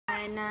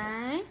奶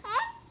奶，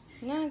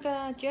那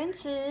个卷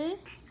尺，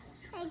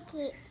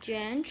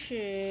卷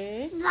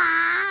尺。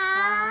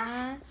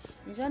哇，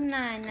你说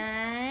奶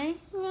奶，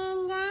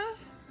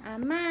阿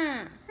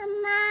嬷，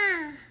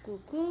姑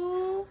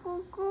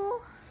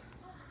姑，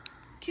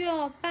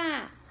舅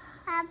爸，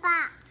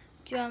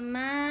舅妈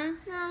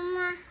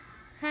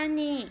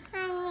，Honey，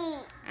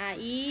阿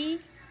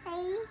姨，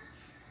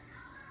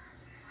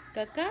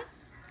哥哥，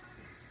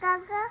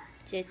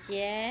姐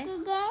姐，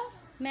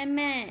妹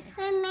妹，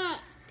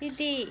弟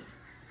弟，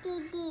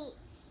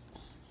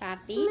爸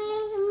比，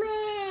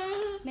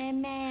妹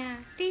妹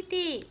啊，弟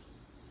弟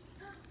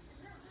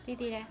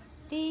嘞，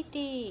弟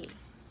弟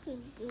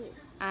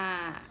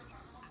啊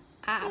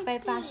被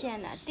发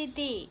现了，弟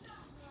弟，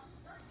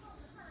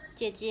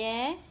姐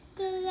姐，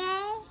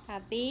爸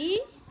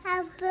比，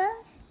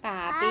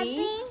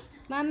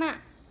妈妈，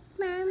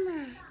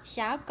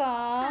小狗，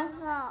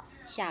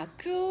小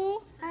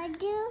猪，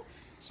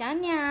小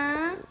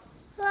鸟，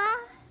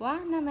哇，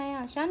那没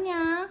有小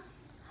鸟，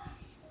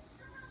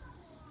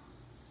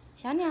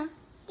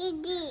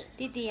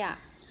弟弟啊，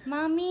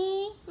猫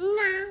咪，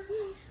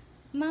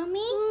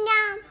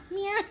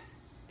喵，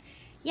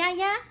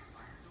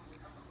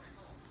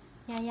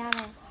丫丫嘞，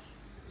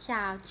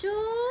小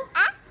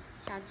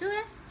猪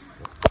嘞，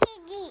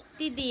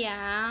弟弟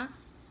啊，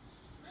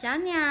小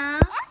鸟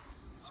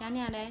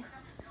嘞，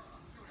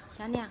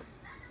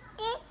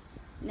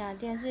那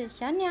电视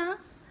小鸟，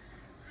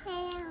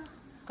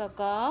狗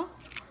狗，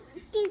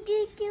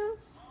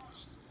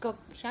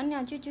小鸟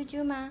啾啾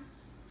啾吗？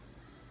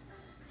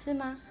是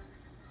吗？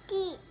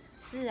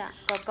是啊，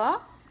狗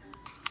狗，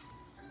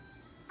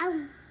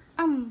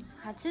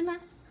好吃吗？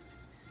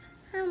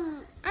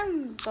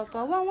狗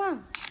狗汪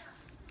汪，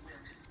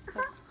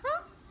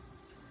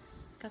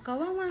狗狗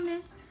汪汪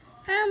呢？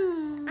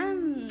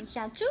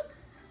小猪，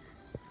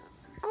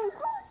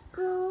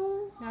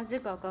那是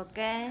狗狗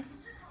给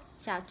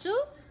小猪，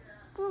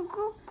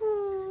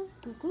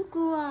咕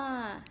咕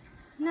啊，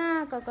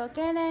那狗狗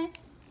给嘞？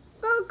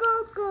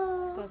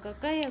狗狗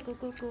给有咕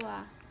咕咕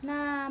啊，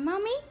那猫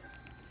咪？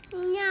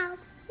喵，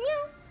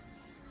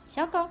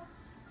小狗，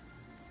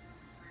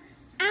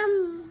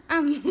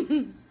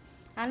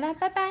好了，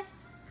拜拜，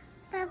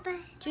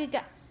这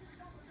个，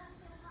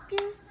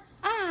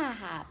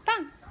好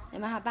棒，有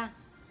没有好棒？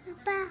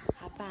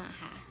好棒，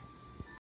好。